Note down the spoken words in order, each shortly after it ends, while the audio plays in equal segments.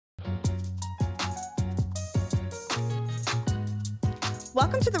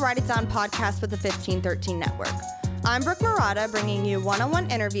Welcome to the Write It Down podcast with the 1513 Network. I'm Brooke Murata, bringing you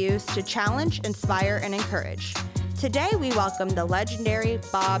one-on-one interviews to challenge, inspire, and encourage. Today, we welcome the legendary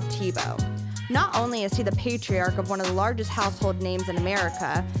Bob Tebow. Not only is he the patriarch of one of the largest household names in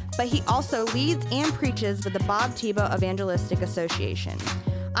America, but he also leads and preaches with the Bob Tebow Evangelistic Association.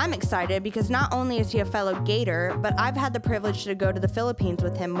 I'm excited because not only is he a fellow Gator, but I've had the privilege to go to the Philippines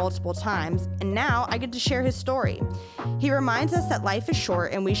with him multiple times, and now I get to share his story. He reminds us that life is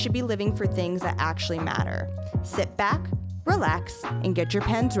short and we should be living for things that actually matter. Sit back, relax, and get your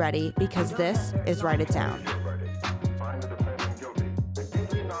pens ready because this is Write It Down.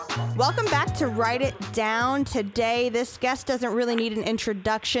 Welcome back to Write It Down. Today, this guest doesn't really need an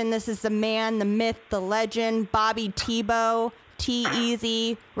introduction. This is the man, the myth, the legend, Bobby Tebow.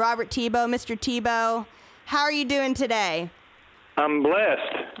 T-Easy, Robert Tebow, Mr. Tebow. How are you doing today? I'm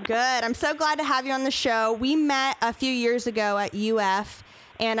blessed. Good. I'm so glad to have you on the show. We met a few years ago at UF,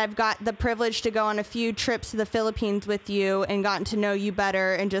 and I've got the privilege to go on a few trips to the Philippines with you and gotten to know you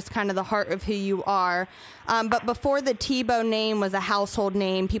better and just kind of the heart of who you are. But before the Tebow name was a household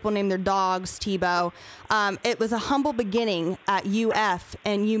name, people named their dogs Tebow, it was a humble beginning at UF,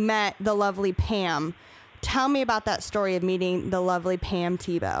 and you met the lovely Pam. Tell me about that story of meeting the lovely Pam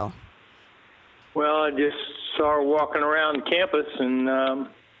Tebow. Well, I just saw her walking around campus, and then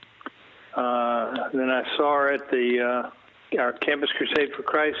I saw her at our Campus Crusade for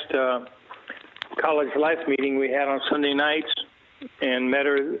Christ college life meeting we had on Sunday nights, and met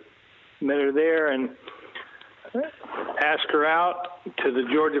her there, and asked her out to the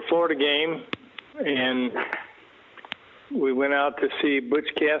Georgia-Florida game, and we went out to see Butch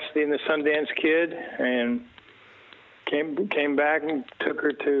Cassidy and the Sundance Kid, and came back and took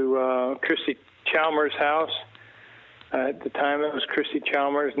her to Christy Chalmers' house. At the time, it was Christy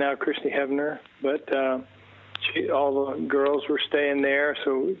Chalmers, now Christy Hebner. But all the girls were staying there,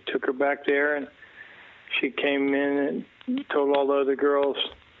 so we took her back there, and she came in and told all the other girls,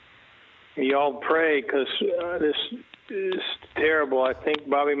 "Y'all pray, because this is terrible. I think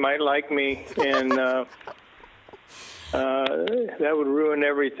Bobby might like me," and that would ruin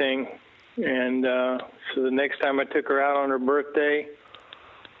everything. And so the next time I took her out on her birthday,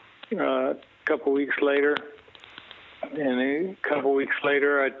 a couple weeks later, I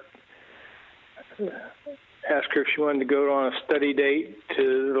asked her if she wanted to go on a study date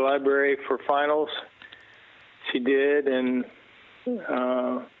to the library for finals. She did, and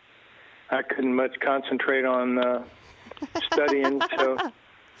I couldn't much concentrate on studying, so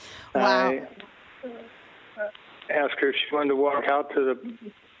Wow. I asked her if she wanted to walk out to the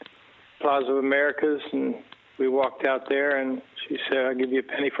Plaza of Americas, and we walked out there, and she said, "I'll give you a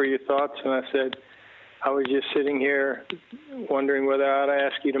penny for your thoughts." And I said, "I was just sitting here wondering whether I'd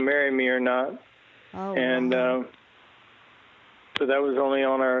ask you to marry me or not." Oh, And wow. so that was only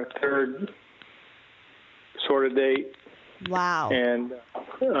on our third sort of date. Wow. And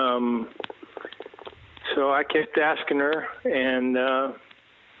so I kept asking her, and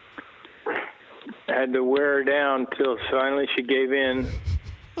had to wear her down till finally she gave in.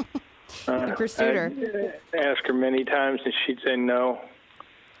 You pursued her. I asked her many times, and she'd say no.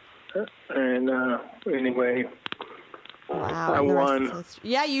 And anyway, Wow. I and the rest won. is history.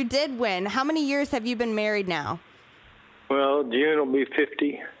 Yeah, you did win. How many years have you been married now? Well, June will be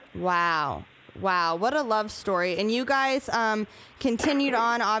 50. Wow. Wow. What a love story. And you guys continued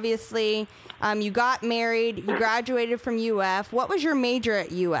on, obviously. You got married. You graduated from UF. What was your major at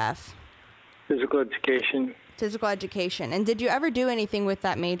UF? Physical education. Physical education. And did you ever do anything with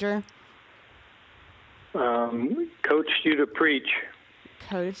that major? Coached you to preach.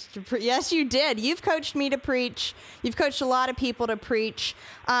 Yes, you did. You've coached me to preach. You've coached a lot of people to preach.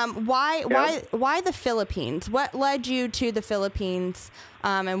 Why the Philippines? What led you to the Philippines?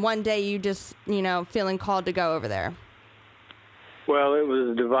 And one day you just, feeling called to go over there. Well, it was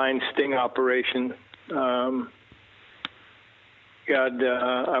a divine sting operation. I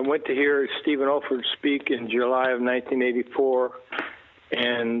went to hear Stephen Olford speak in July of 1984,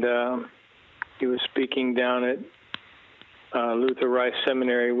 and he was speaking down at Luther Rice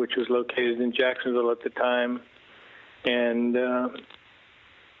Seminary, which was located in Jacksonville at the time. And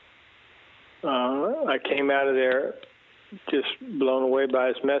I came out of there just blown away by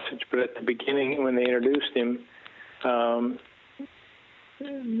his message. But at the beginning, when they introduced him,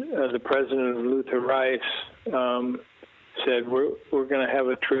 the president of Luther Rice said, we're going to have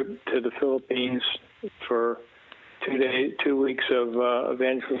a trip to the Philippines for 2 weeks of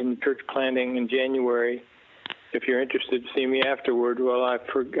evangelism and church planting in January. If you're interested, see me afterward. Well,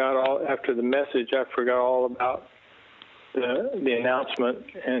 after the message, I forgot all about the announcement,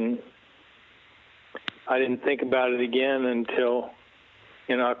 and I didn't think about it again until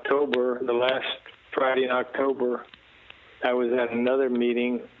in October, the last Friday in October, I was at another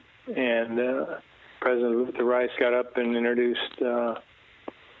meeting, and President Luther Rice got up and introduced the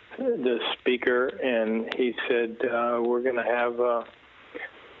speaker, and he said, we're going to have,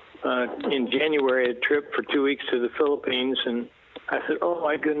 in January, a trip for 2 weeks to the Philippines. And I said, oh,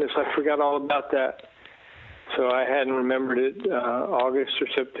 my goodness, I forgot all about that. So I hadn't remembered it, August or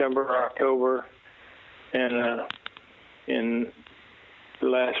September or October. And in the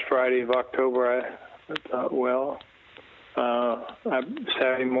last Friday of October, I thought, well,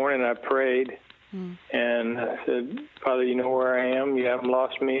 Saturday morning I prayed, and I said, Father, you know where I am. You haven't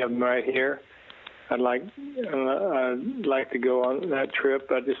lost me. I'm right here. I'd like to go on that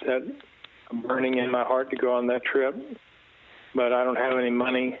trip. I just had a burning in my heart to go on that trip, but I don't have any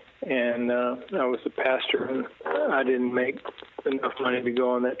money, and I was a pastor, and I didn't make enough money to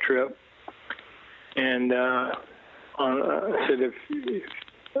go on that trip. And I said, if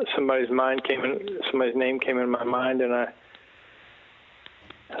somebody's name came in my mind, and I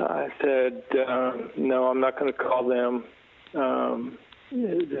said, no, I'm not going to call them.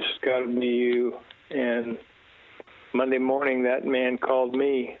 This has got to be you. And Monday morning, that man called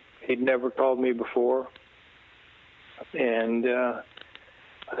me. He'd never called me before. And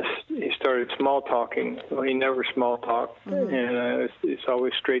he started small talking. Well, he never small talked, and it's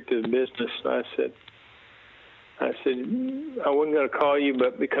always straight to the business. I said, I wasn't going to call you,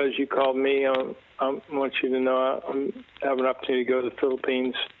 but because you called me, I want you to know I have an opportunity to go to the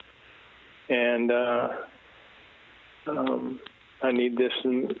Philippines, and I need this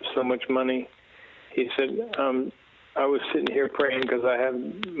and so much money. He said, I was sitting here praying because I have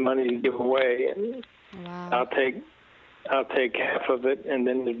money to give away, and wow. I'll take half of it, and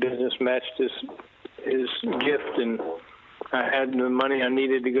then the business matched his gift, and I had the money I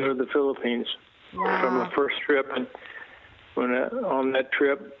needed to go to the Philippines. Wow. From the first trip. And when on that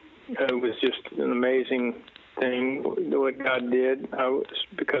trip, it was just an amazing thing what God did.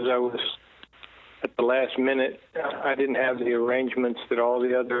 Because I was at the last minute, I didn't have the arrangements that all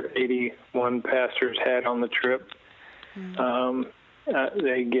the other 81 pastors had on the trip.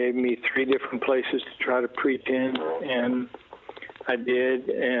 They gave me 3 different places to try to preach in, and I did.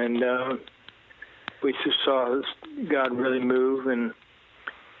 And we just saw God really move. And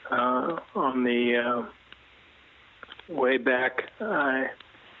on the way back, I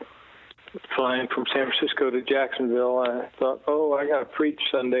flying from San Francisco to Jacksonville, I thought, oh, I got to preach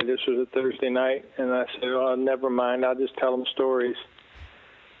Sunday. This was a Thursday night. And I said, oh, never mind. I'll just tell them stories.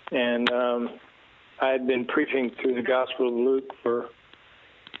 And I had been preaching through the Gospel of Luke for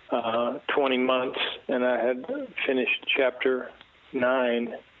 20 months, and I had finished chapter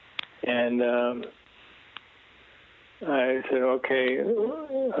 9. And I said, okay,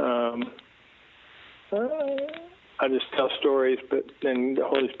 I just tell stories, but then the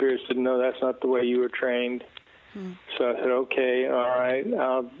Holy Spirit said, no, that's not the way you were trained. So I said, okay, all right,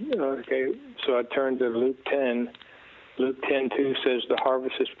 okay. So I turned to Luke 10. Luke 10:2 says, the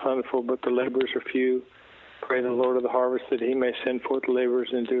harvest is plentiful, but the laborers are few. Pray the Lord of the harvest that he may send forth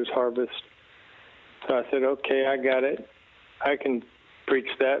laborers into his harvest. So I said, okay, I got it. I can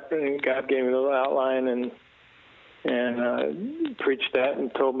preach that. And God gave me a little outline, and preached that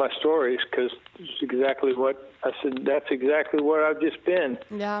and told my stories, because it's exactly what I said. That's exactly where I've just been.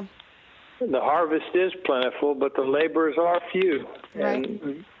 Yeah. The harvest is plentiful, but the laborers are few. Right.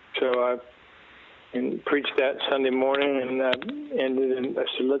 And so I preached that Sunday morning, and I ended. And I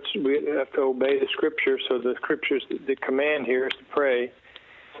said, we have to obey the Scripture. So the Scriptures, the command here is to pray.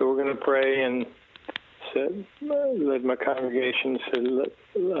 So we're going to pray, and led my congregation. Said,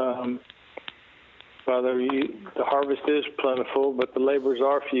 Father, the harvest is plentiful, but the laborers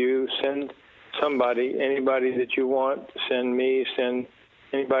are few. Send somebody, anybody that you want. Send me, send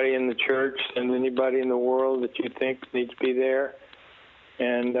anybody in the church, send anybody in the world that you think needs to be there.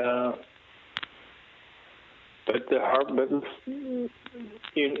 And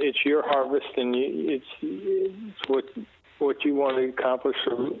it's your harvest, and it's what you want to accomplish.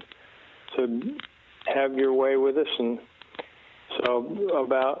 So have your way with us. And so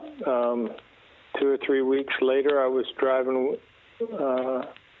about 2 or 3 weeks later, I was driving to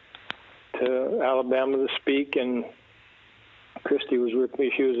Alabama to speak, and Christy was with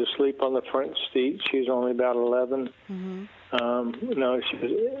me. She was asleep on the front seat. She was only about 11. No, she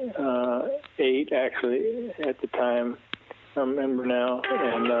was 8, actually, at the time. I remember now.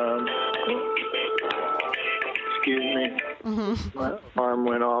 And excuse me. My alarm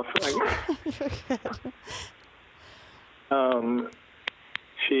went off.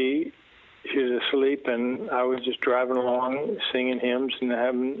 She was asleep, and I was just driving along, singing hymns and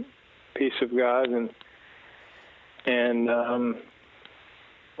having peace of God, and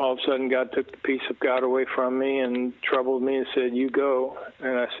all of a sudden God took the peace of God away from me and troubled me and said, "You go."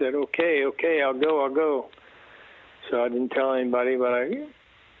 And I said, okay, I'll go. So I didn't tell anybody, but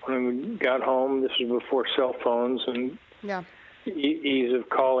when we got home, this was before cell phones and ease of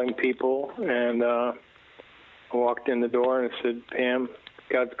calling people, and I walked in the door and I said, "Pam,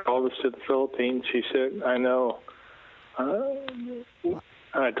 God called us to the Philippines." She said, "I know."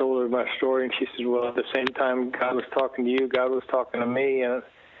 I told her my story, and she said, "Well, at the same time God was talking to you, God was talking to me." And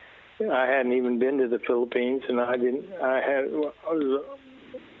I hadn't even been to the Philippines, and I was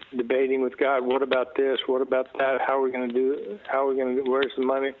debating with God, what about this? What about that? How are we going to do it? Where's the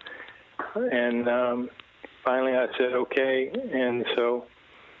money? And finally I said, okay. And so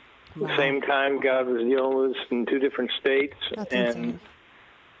at the same time, God was dealing with us in two different states. That's insane.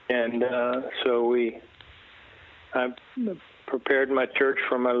 And so I prepared my church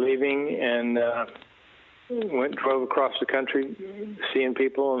for my leaving and drove across the country seeing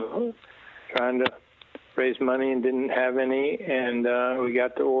people and trying to raise money and didn't have any, and we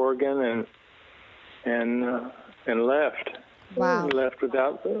got to Oregon and left. Wow. We left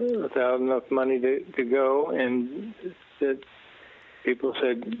without enough money to go, and people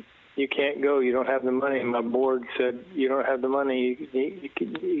said, "You can't go. You don't have the money." My board said, "You don't have the money.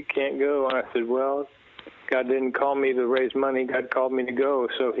 You can't go." And I said, "Well, God didn't call me to raise money. God called me to go.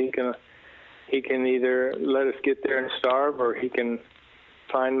 So He can either let us get there and starve, or He can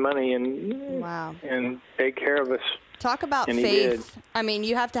find money and take care of us." Talk about faith. I mean,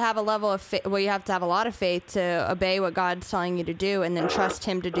 you have to have a level of faith. Well, you have to have a lot of faith to obey what God's telling you to do, and then trust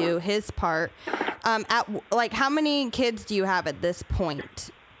Him to do His part. How many kids do you have at this point?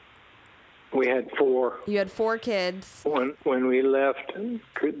 We had 4. You had 4 kids. When we left,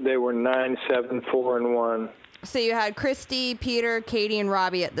 they were 9, 7, 4, and 1. So you had Christy, Peter, Katie, and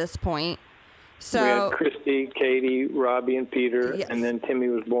Robbie at this point. So we had Christy, Katie, Robbie, and Peter, yes. And then Timmy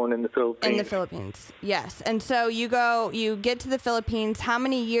was born in the Philippines. In the Philippines, yes. And so you get to the Philippines. How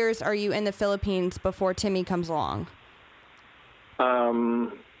many years are you in the Philippines before Timmy comes along?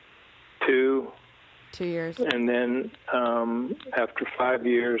 2. 2 years. And then after 5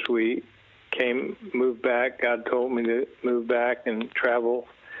 years, we moved back. God told me to move back and travel.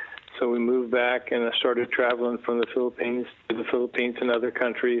 So we moved back, and I started traveling from the Philippines to the Philippines and other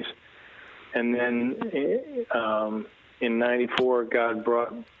countries. And then in '94, God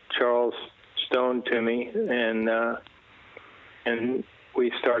brought Charles Stone to me, and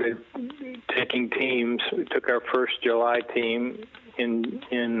we started taking teams. We took our first July team in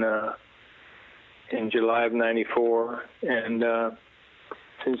July of '94, and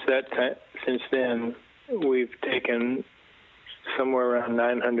since then, we've taken somewhere around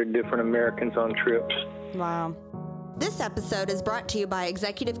 900 different Americans on trips. Wow. This episode is brought to you by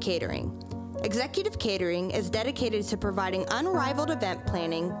Executive Catering. Executive Catering is dedicated to providing unrivaled event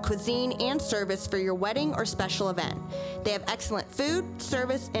planning, cuisine, and service for your wedding or special event. They have excellent food,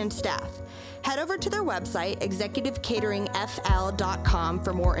 service, and staff. Head over to their website, executivecateringfl.com,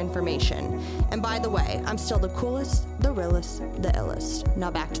 for more information. And by the way, I'm still the coolest, the realest, the illest.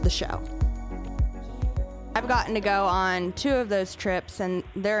 Now back to the show. I've gotten to go on 2 of those trips, and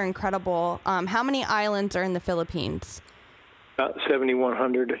they're incredible. How many islands are in the Philippines? About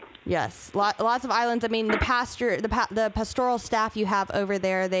 7,100. Yes, lots of islands. I mean, the pastoral staff you have over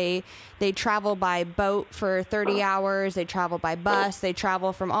there, they travel by boat for 30 hours. They travel by bus. They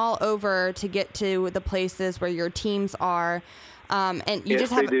travel from all over to get to the places where your teams are. And you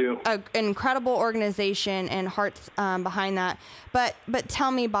just have an incredible organization and hearts behind that. But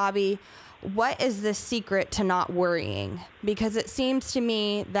tell me, Bobby, what is the secret to not worrying? Because it seems to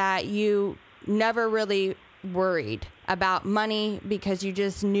me that you never really worried about money because you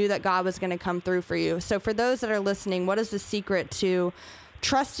just knew that God was going to come through for you. So for those that are listening, what is the secret to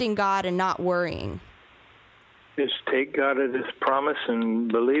trusting God and not worrying? Just take God at His promise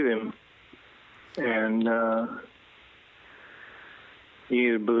and believe Him. And you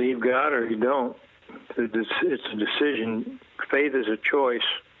either believe God or you don't. It's a decision. Faith is a choice.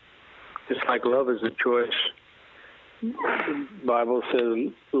 Just like love is a choice. The Bible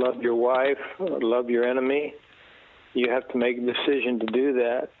says, love your wife, love your enemy. You have to make a decision to do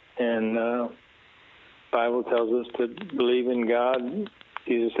that. And the Bible tells us to believe in God.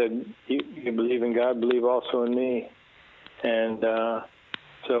 Jesus said, you believe in God, believe also in me. And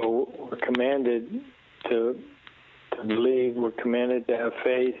so we're commanded to believe. We're commanded to have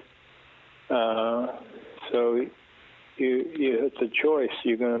faith. So it's a choice.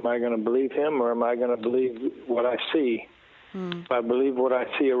 Am I going to believe Him, or am I going to believe what I see? If I believe what I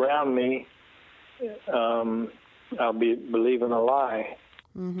see around me, I'll be believing a lie,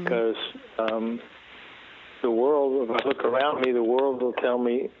 because the world, if I look around me, the world will tell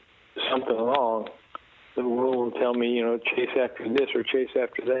me something wrong. The world will tell me, chase after this or chase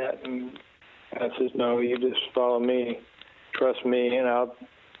after that. And God says, no, you just follow me, trust me, and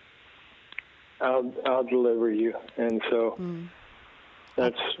I'll deliver you. And so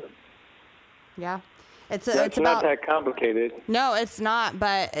that's It's not about, that complicated. No, it's not,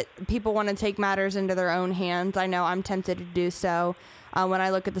 but people want to take matters into their own hands. I know I'm tempted to do so when I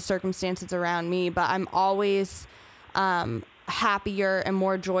look at the circumstances around me, but I'm always happier and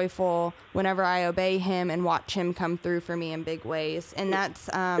more joyful whenever I obey him and watch him come through for me in big ways. And that's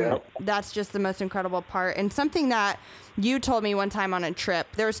just the most incredible part. And something that you told me one time on a trip,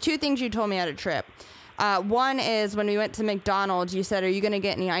 there was two things you told me at a trip. One is when we went to McDonald's, you said, are you going to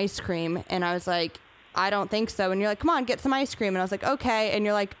get any ice cream? And I was like, I don't think so. And you're like, come on, get some ice cream. And I was like, okay. And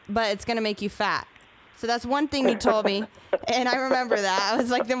you're like, but it's going to make you fat. So that's one thing you told me. And I remember that. I was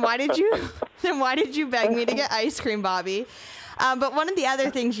like, then why did you beg me to get ice cream, Bobby? But one of the other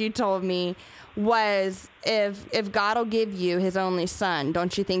things you told me was if God will give you his only son,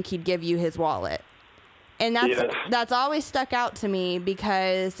 don't you think he'd give you his wallet? And that's always stuck out to me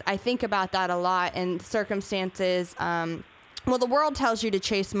because I think about that a lot in circumstances. Well, the world tells you to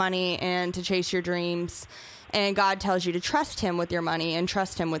chase money and to chase your dreams, and God tells you to trust him with your money and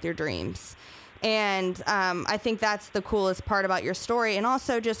trust him with your dreams. And I think that's the coolest part about your story, and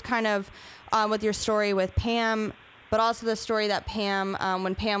also just kind of with your story with Pam, but also the story that Pam,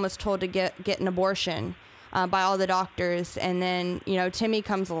 when Pam was told to get an abortion by all the doctors, and then, Timmy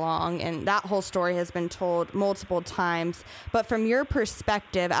comes along, and that whole story has been told multiple times. But from your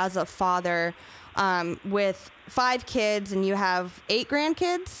perspective as a father, with 5 kids, and you have 8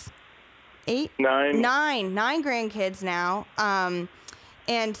 grandkids? 9 grandkids now.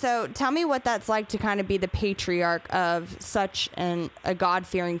 And so tell me what that's like to kind of be the patriarch of such a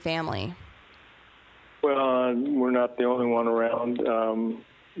God-fearing family. Well, we're not the only one around,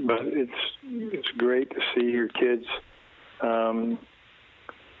 but it's great to see your kids following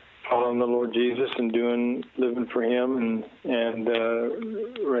the Lord Jesus and living for him and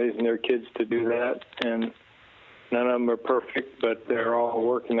raising their kids to do that. And none of them are perfect, but they're all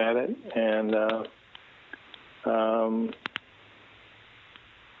working at it. And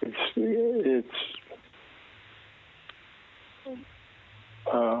it's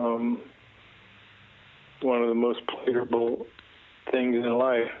one of the most pleasurable things in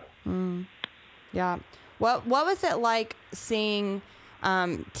life. Yeah. What was it like seeing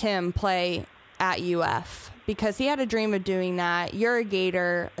Tim play at UF? Because he had a dream of doing that. You're a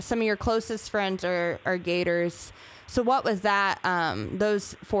Gator. Some of your closest friends are Gators. So what was that,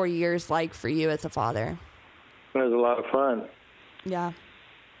 those 4 years like for you as a father? It was a lot of fun. Yeah.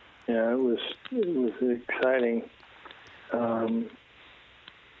 Yeah, it was exciting.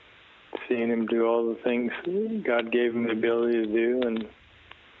 Seeing him do all the things God gave him the ability to do, and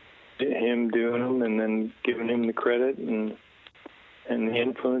him doing them, and then giving him the credit and the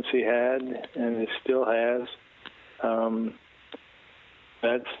influence he had and he still has.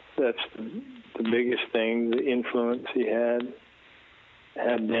 That's the biggest thing, the influence he had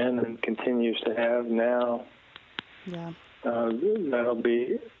then and continues to have now. Yeah. That'll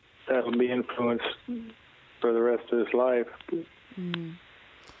be influence for the rest of his life. Mm-hmm.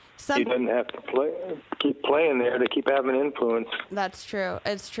 He doesn't have to keep playing there to keep having influence. That's true.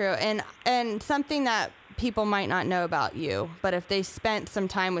 It's true. And something that people might not know about you, but if they spent some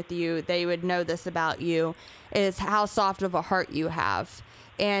time with you, they would know this about you, is how soft of a heart you have.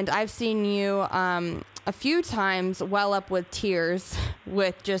 And I've seen you a few times well up with tears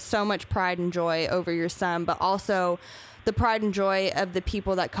with just so much pride and joy over your son, but also the pride and joy of the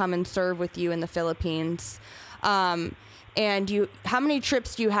people that come and serve with you in the Philippines. And how many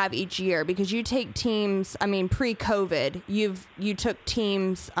trips do you have each year? Because you take teams, pre-COVID, you took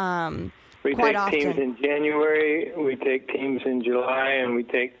teams quite often. We take teams in January, we take teams in July, and we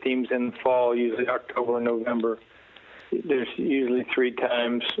take teams in the fall, usually October and November. There's usually 3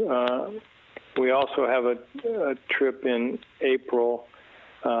 times. We also have a trip in April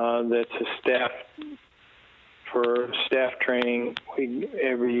that's for staff training.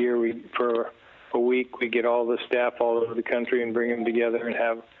 Every year for a week, we get all the staff all over the country and bring them together and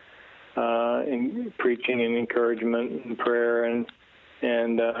have preaching and encouragement and prayer and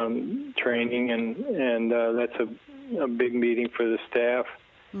training, and that's a big meeting for the staff.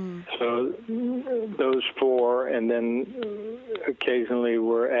 So those 4, and then occasionally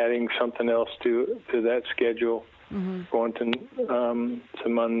we're adding something else to that schedule, going to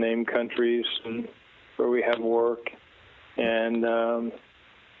some unnamed countries and where we have work, and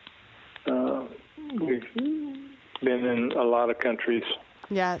we've been in a lot of countries.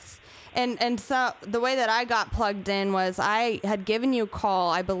 Yes. And so the way that I got plugged in was I had given you a call.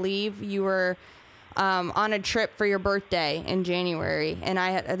 I believe you were on a trip for your birthday in January. And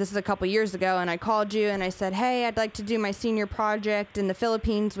this is a couple years ago, and I called you and I said, hey, I'd like to do my senior project in the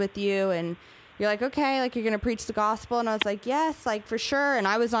Philippines with you. And you're like, okay, like you're going to preach the gospel. And I was like, yes, like for sure. And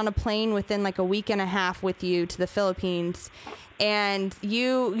I was on a plane within like a week and a half with you to the Philippines. And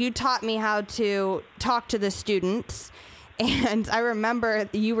you taught me how to talk to the students. And I remember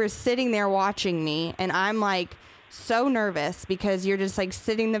you were sitting there watching me, and I'm like so nervous because you're just like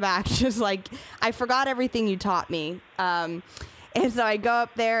sitting in the back, just like, I forgot everything you taught me. And so I go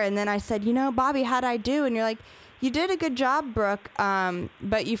up there and then I said, Bobby, how'd I do? And you're like, you did a good job, Brooke,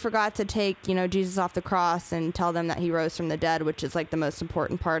 but you forgot to take, Jesus off the cross and tell them that he rose from the dead, which is like the most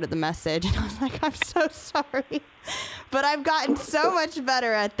important part of the message. And I was like, I'm so sorry. But I've gotten so much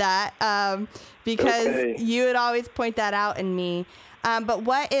better at that because you would always point that out in me. But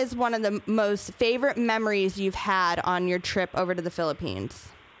what is one of the most favorite memories you've had on your trip over to the Philippines?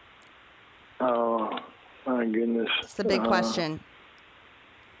 Oh, my goodness. It's a big question.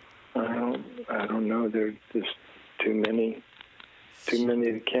 I don't know. There's just too many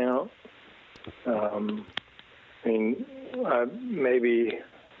to count. Maybe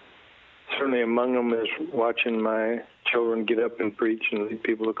certainly among them is watching my children get up and preach and lead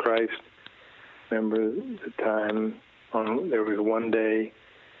people to Christ. Remember the time there was one day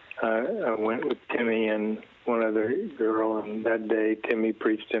I went with Timmy and one other girl, and that day Timmy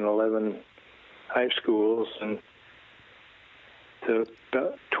preached in 11 high schools and to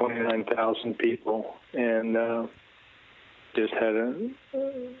about 29,000 people, and just had a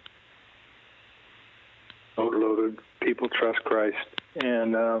boatload of people trust Christ,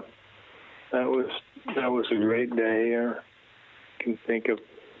 and that was a great day. I can think of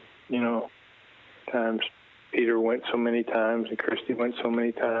times Peter went so many times and Christy went so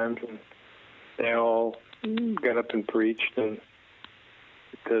many times, and they all got up and preached and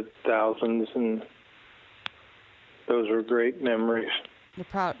to thousands, and those were great memories. The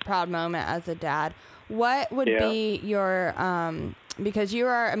proud moment as a dad. What would be your, because you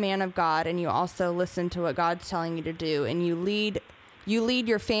are a man of God and you also listen to what God's telling you to do, and you lead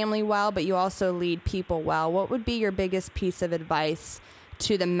your family well, but you also lead people well. What would be your biggest piece of advice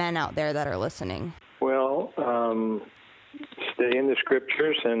to the men out there that are listening? Well, stay in the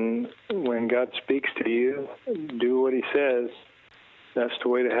scriptures, and when God speaks to you, do what he says. That's the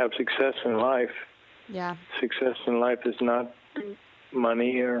way to have success in life. Yeah. Success in life is not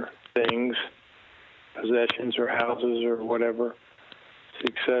money or things, possessions or houses or whatever.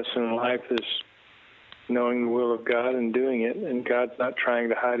 Success in life is knowing the will of God and doing it, and God's not trying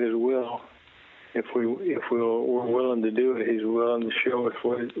to hide his will. If we're willing to do it, he's willing to show us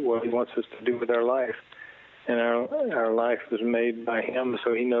what he wants us to do with our life. And our life is made by him,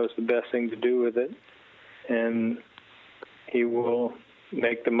 so he knows the best thing to do with it. And he will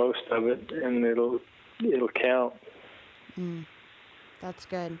make the most of it, and it'll count. That's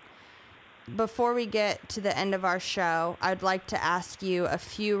good. Before we get to the end of our show, I'd like to ask you a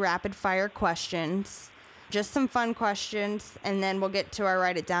few rapid-fire questions. Just some fun questions, and then we'll get to our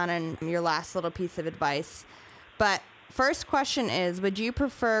write it down and your last little piece of advice. But first question is, would you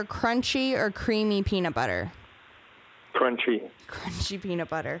prefer crunchy or creamy peanut butter? Crunchy. Crunchy peanut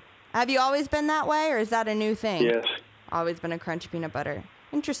butter. Have you always been that way, or is that a new thing? Yes. Always been a crunchy peanut butter.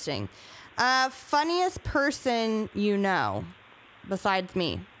 Interesting. Funniest person you know, besides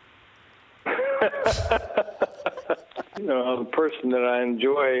me? The person that I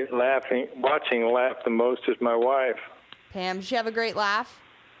enjoy watching laugh the most is my wife. Pam, does she have a great laugh?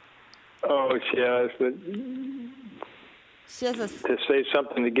 Oh, she has, but she has to say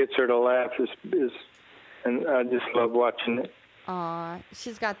something that gets her to laugh is, and I just love watching it. Aw,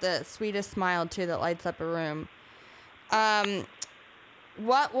 she's got the sweetest smile too that lights up a room.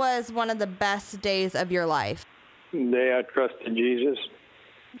 What was one of the best days of your life? The day I trusted Jesus,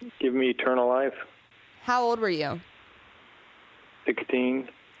 give me eternal life. How old were you? 16.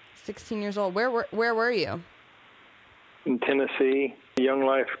 16 years old. Where were you? In Tennessee, Young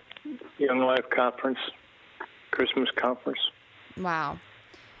Life Conference, Christmas conference. Wow.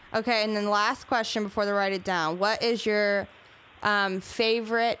 Okay, and then last question before they write it down. What is your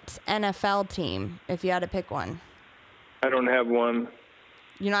favorite NFL team, if you had to pick one? I don't have one.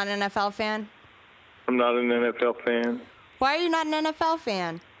 You're not an NFL fan? I'm not an NFL fan. Why are you not an NFL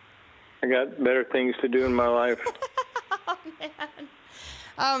fan? I got better things to do in my life.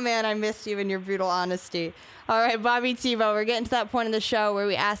 Oh, man, I missed you and your brutal honesty. All right, Bobby Tebow, we're getting to that point of the show where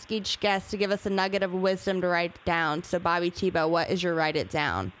we ask each guest to give us a nugget of wisdom to write down. So, Bobby Tebow, what is your write it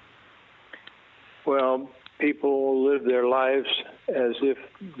down? Well, people live their lives as if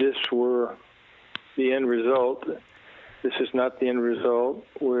this were the end result. This is not the end result.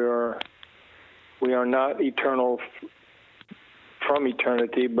 We are not eternal from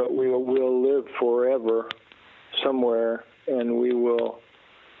eternity, but we will live forever somewhere, and we will,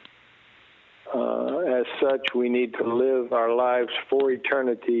 as such, we need to live our lives for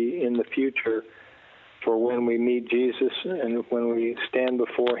eternity in the future, for when we meet Jesus and when we stand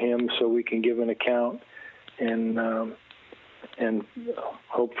before him, so we can give an account and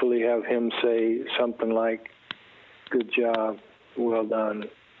hopefully have him say something like, "Good job, well done."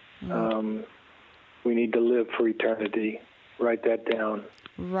 We need to live for eternity. Write that down.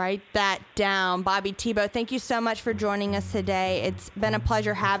 Write that down. Bobby Thibault, thank you so much for joining us today. It's been a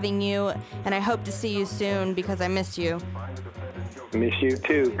pleasure having you, and I hope to see you soon because I miss you. Miss you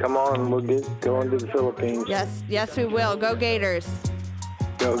too. Come on, we'll get going to the Philippines. Yes, we will. Go Gators.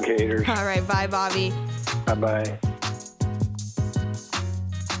 Go Gators. All right, bye, Bobby. Bye-bye.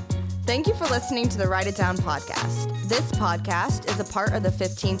 Thank you for listening to the Write It Down podcast. This podcast is a part of the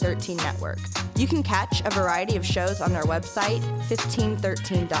 1513 network. You can catch a variety of shows on their website,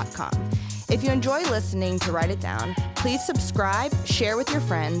 1513.com. If you enjoy listening to Write It Down, please subscribe, share with your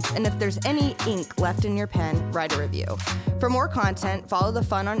friends, and if there's any ink left in your pen, write a review. For more content, follow the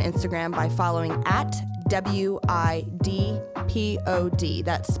fun on Instagram by following @WIDPOD.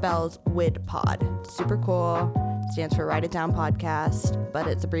 That spells WIDPod. Super cool. Stands for Write It Down Podcast, but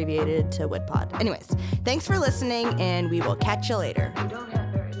it's abbreviated to WIDPod. Anyways, thanks for listening, and we will catch you later.